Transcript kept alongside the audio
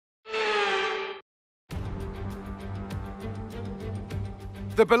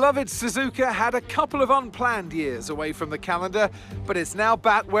The beloved Suzuka had a couple of unplanned years away from the calendar, but it's now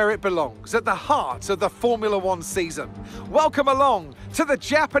back where it belongs, at the heart of the Formula One season. Welcome along to the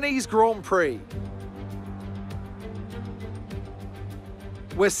Japanese Grand Prix.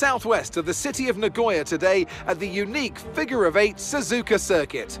 We're southwest of the city of Nagoya today at the unique figure-of-8 Suzuka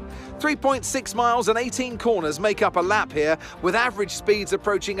circuit. 3.6 miles and 18 corners make up a lap here, with average speeds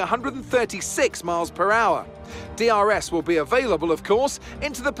approaching 136 miles per hour. DRS will be available, of course,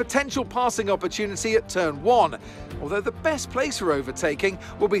 into the potential passing opportunity at turn 1, although the best place for overtaking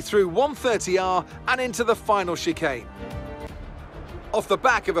will be through 130R and into the final chicane. Off the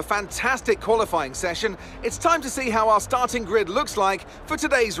back of a fantastic qualifying session, it's time to see how our starting grid looks like for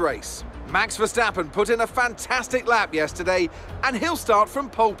today's race. Max Verstappen put in a fantastic lap yesterday, and he'll start from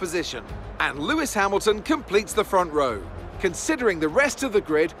pole position. And Lewis Hamilton completes the front row. Considering the rest of the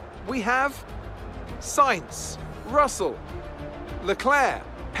grid, we have Sainz, Russell, Leclerc,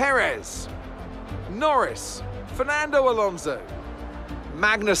 Perez, Norris, Fernando Alonso,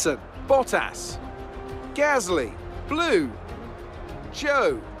 Magnussen, Bottas, Gasly, Blue,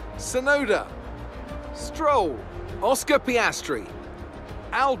 Joe, Tsunoda, Stroll, Oscar Piastri,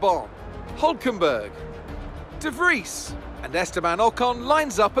 Albon, Hülkenberg, De Vries, and Esteban Ocon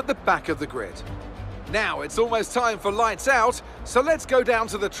lines up at the back of the grid. Now it's almost time for lights out, so let's go down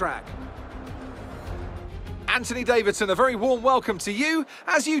to the track. Anthony Davidson, a very warm welcome to you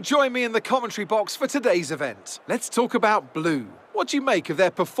as you join me in the commentary box for today's event. Let's talk about Blue. What do you make of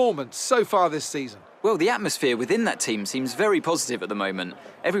their performance so far this season? Well, the atmosphere within that team seems very positive at the moment.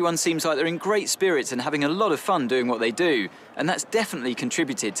 Everyone seems like they're in great spirits and having a lot of fun doing what they do, and that's definitely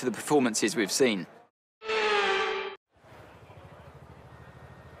contributed to the performances we've seen.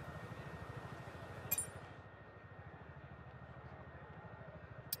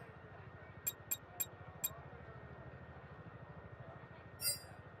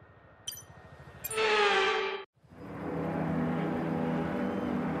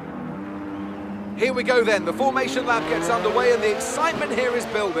 Here we go then, the formation lap gets underway and the excitement here is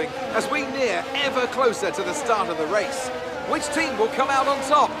building as we near ever closer to the start of the race. Which team will come out on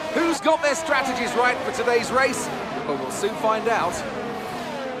top? Who's got their strategies right for today's race? Well, we'll soon find out.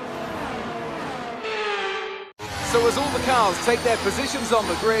 So as all the cars take their positions on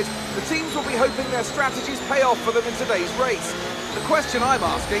the grid, the teams will be hoping their strategies pay off for them in today's race. The question I'm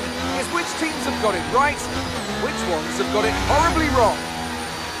asking is which teams have got it right, which ones have got it horribly wrong?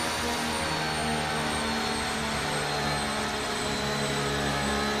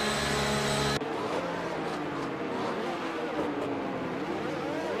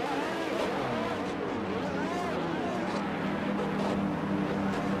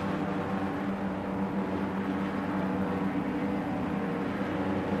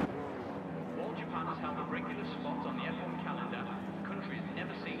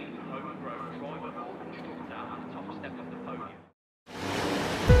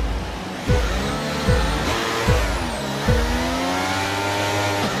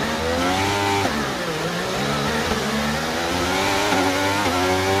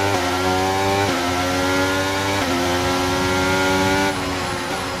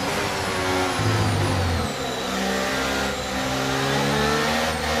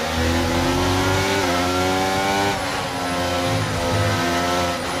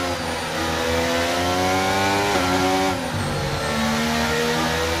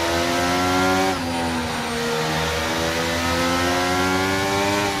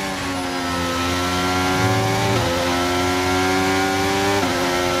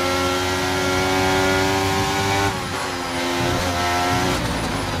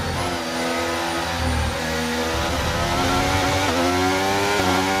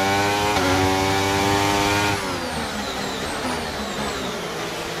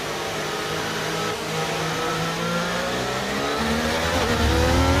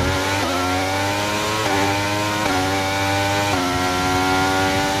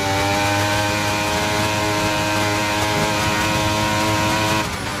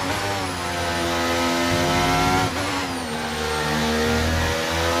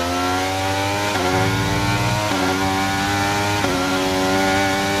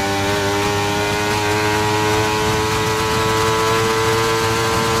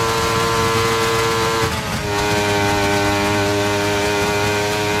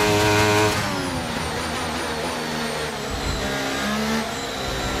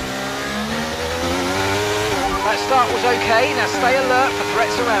 That start was okay, now stay alert for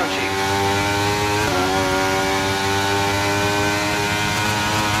threats around you.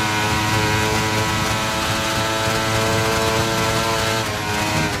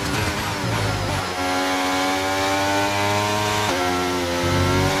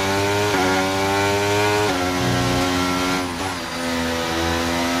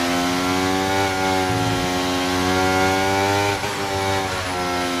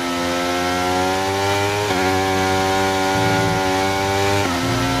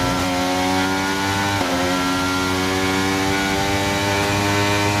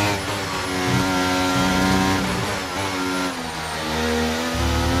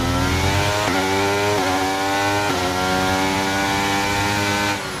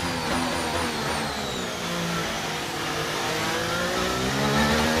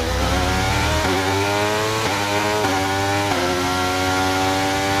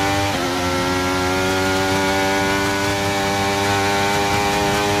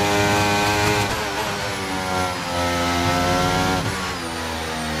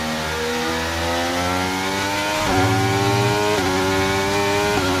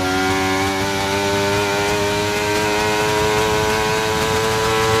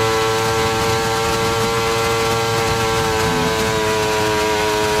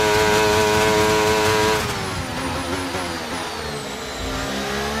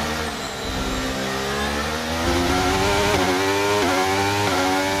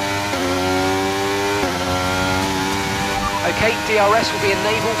 Okay, DRS will be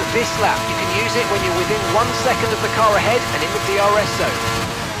enabled this lap. You can use it when you're within 1 second of the car ahead and in the DRS zone.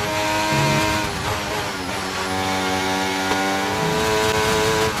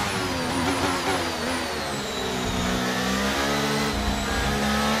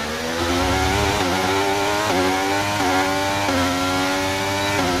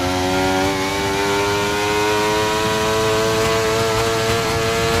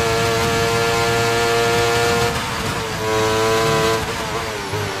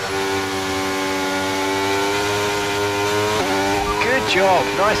 Good job,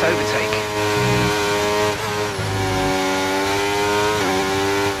 nice overtake.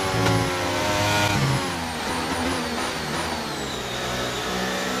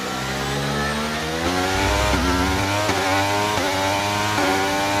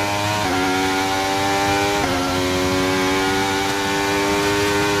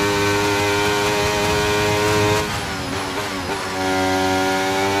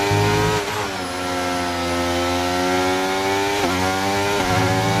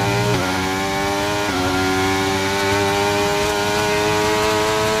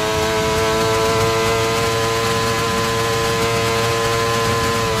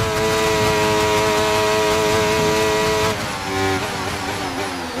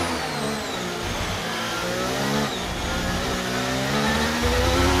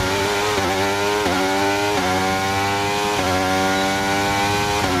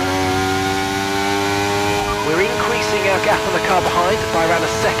 Our gap on the car behind by around a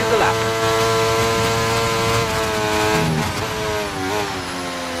second a lap.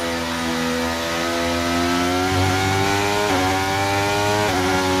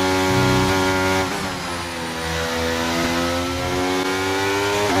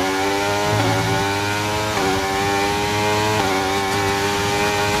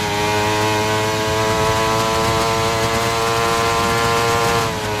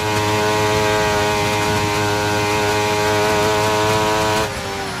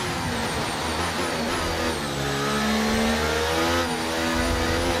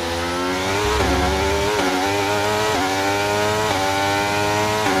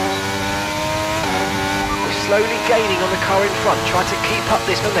 Slowly gaining on the car in front, trying to keep up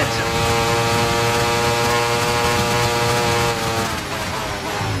this momentum.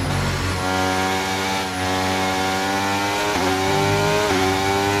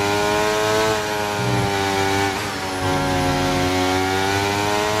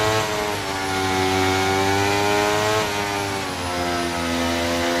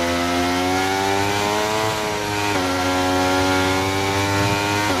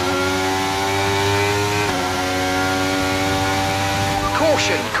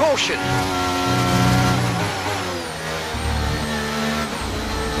 Caution, caution!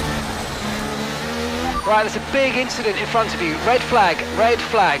 Right, there's a big incident in front of you. Red flag, red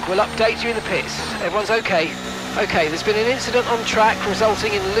flag. We'll update you in the pits. Everyone's okay? Okay, there's been an incident on track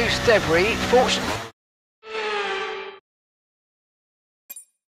resulting in loose debris. Fortunately,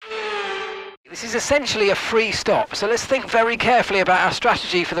 this is essentially a free stop, so let's think very carefully about our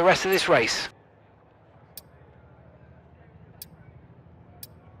strategy for the rest of this race.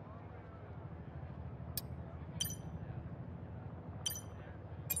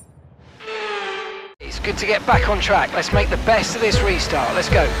 It's good to get back on track. Let's make the best of this restart. Let's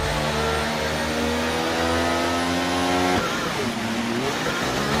go.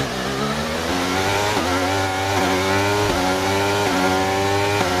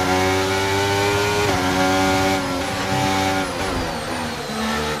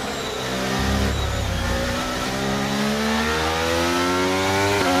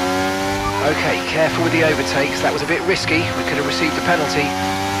 Okay, careful with the overtakes. That was a bit risky. We could have received a penalty.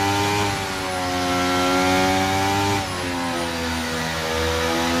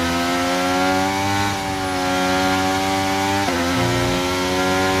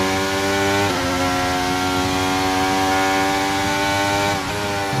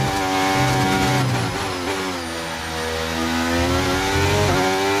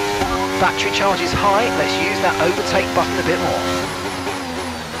 Battery charge is high. Let's use that overtake button a bit more.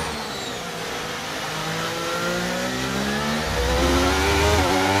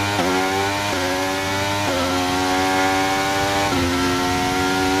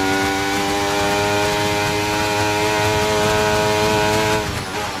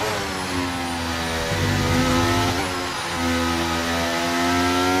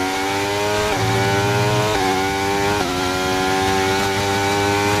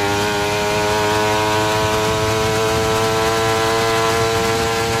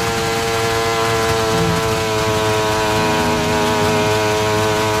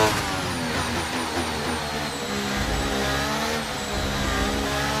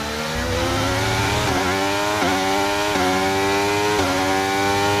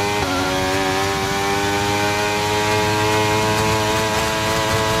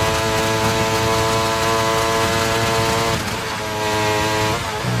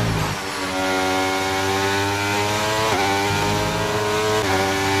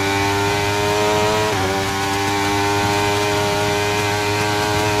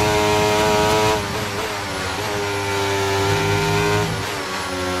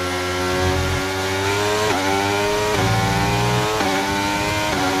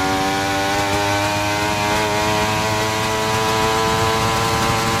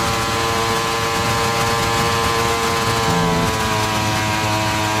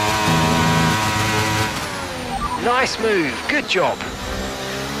 Nice move, good job.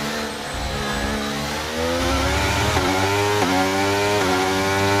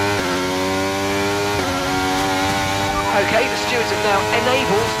 Okay, the stewards have now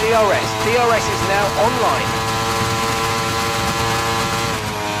enabled DRS. DRS is now online.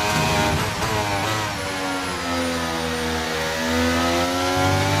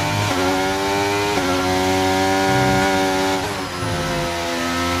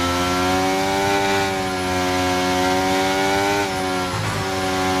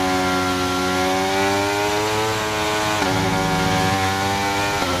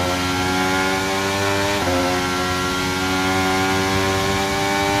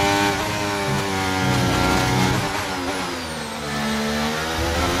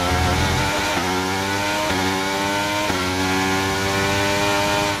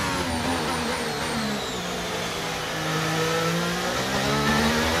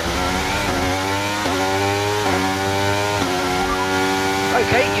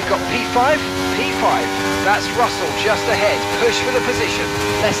 Okay, you've got P5, P5. That's Russell just ahead. Push for the position.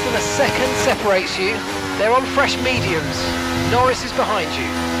 Less than a second separates you. They're on fresh mediums. Norris is behind you.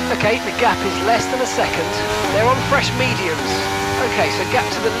 Okay, the gap is less than a second. They're on fresh mediums. Okay, so gap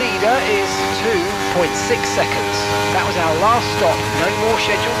to the leader is 2.6 seconds. That was our last stop. No more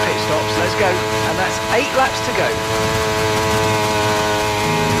scheduled pit stops. Let's go. And that's 8 laps to go.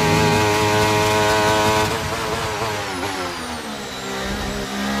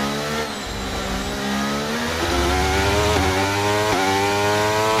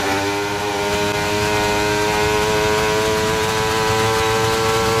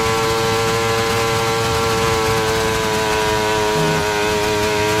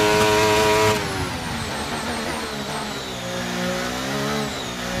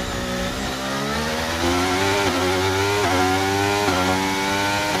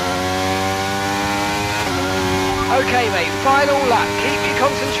 Okay mate, final lap. Keep your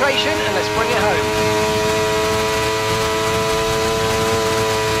concentration and let's bring it home.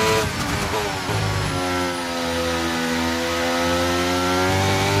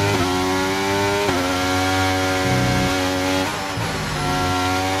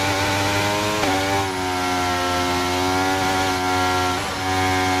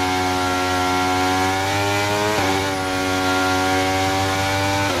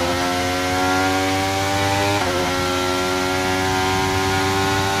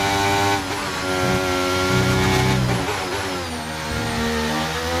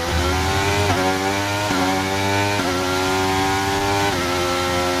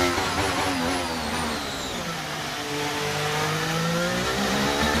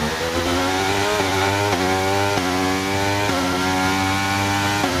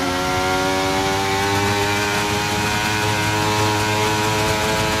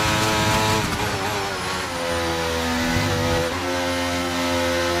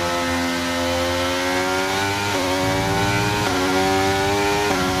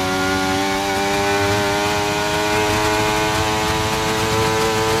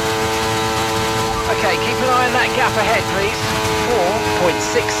 Okay, keep an eye on that gap ahead, please.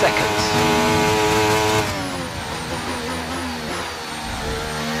 4.6 seconds.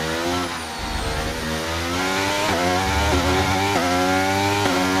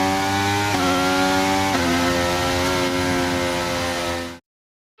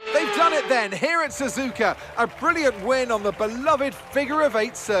 They've done it then, here at Suzuka. A brilliant win on the beloved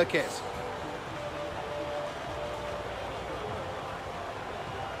figure-of-8 circuit.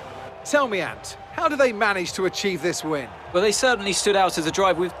 Tell me, Ant, how do they manage to achieve this win? Well, they certainly stood out as a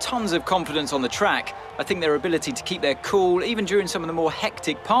driver with tons of confidence on the track. I think their ability to keep their cool, even during some of the more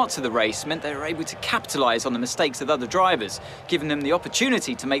hectic parts of the race, meant they were able to capitalise on the mistakes of other drivers, giving them the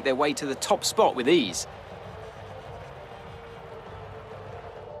opportunity to make their way to the top spot with ease.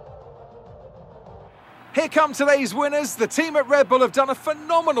 Here come today's winners. The team at Red Bull have done a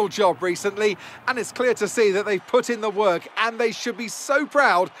phenomenal job recently, and it's clear to see that they've put in the work, and they should be so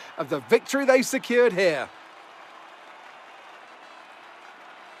proud of the victory they've secured here.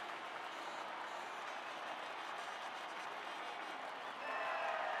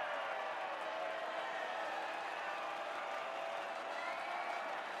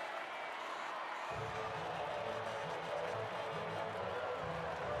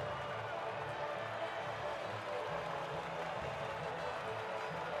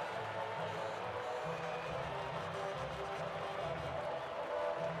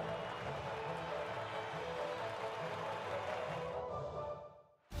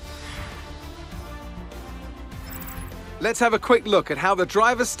 Let's have a quick look at how the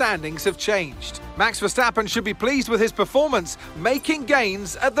drivers' standings have changed. Max Verstappen should be pleased with his performance, making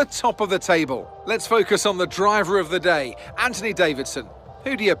gains at the top of the table. Let's focus on the driver of the day, Anthony Davidson.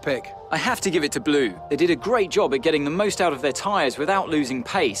 Who do you pick? I have to give it to Blue. They did a great job at getting the most out of their tyres without losing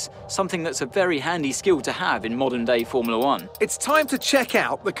pace, something that's a very handy skill to have in modern-day Formula One. It's time to check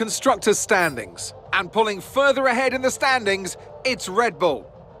out the constructors' standings. And pulling further ahead in the standings, it's Red Bull.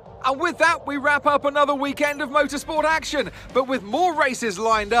 And with that, we wrap up another weekend of motorsport action. But with more races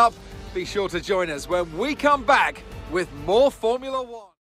lined up, be sure to join us when we come back with more Formula One.